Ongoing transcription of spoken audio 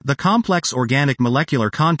The complex organic molecular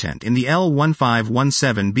content in the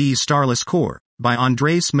L1517B starless core, by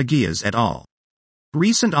Andrés Mejías et al.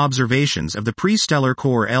 Recent observations of the pre-stellar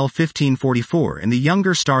core L1544 and the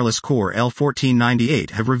younger starless core L1498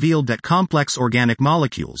 have revealed that complex organic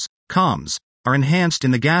molecules, COMs, are enhanced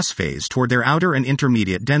in the gas phase toward their outer and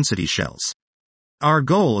intermediate density shells. Our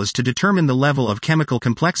goal is to determine the level of chemical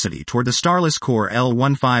complexity toward the starless core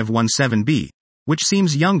L1517B, which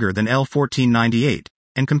seems younger than L1498,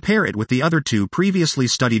 and compare it with the other two previously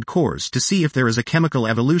studied cores to see if there is a chemical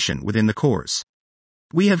evolution within the cores.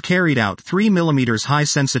 We have carried out 3 mm high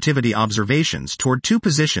sensitivity observations toward two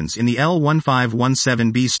positions in the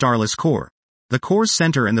L1517B starless core, the core's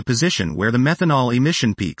center and the position where the methanol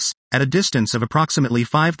emission peaks, at a distance of approximately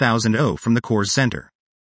 5,000 O from the core's center.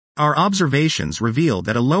 Our observations reveal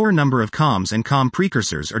that a lower number of COMs and COM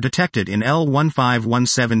precursors are detected in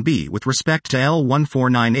L1517B with respect to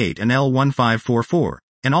L1498 and L1544,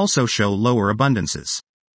 and also show lower abundances.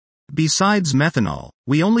 Besides methanol,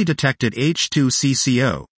 we only detected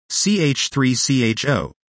H2CCO,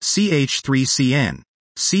 CH3CHO, CH3CN,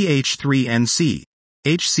 CH3NC,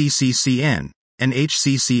 HCCCN, and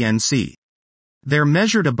HCCNC. Their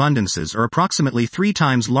measured abundances are approximately 3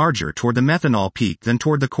 times larger toward the methanol peak than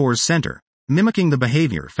toward the core's center, mimicking the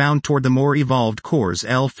behavior found toward the more evolved cores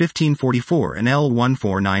L1544 and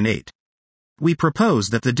L1498. We propose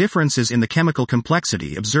that the differences in the chemical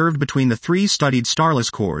complexity observed between the 3 studied starless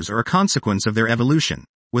cores are a consequence of their evolution,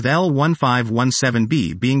 with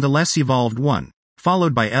L1517B being the less evolved one,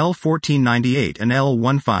 followed by L1498 and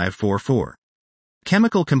L1544.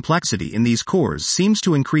 Chemical complexity in these cores seems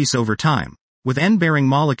to increase over time, with N-bearing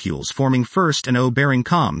molecules forming first and O-bearing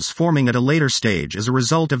COMs forming at a later stage as a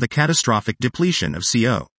result of the catastrophic depletion of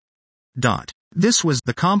CO. This was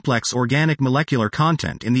the complex organic molecular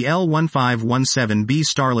content in the L1517B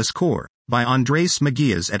starless core, by Andrés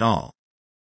Mejías et al.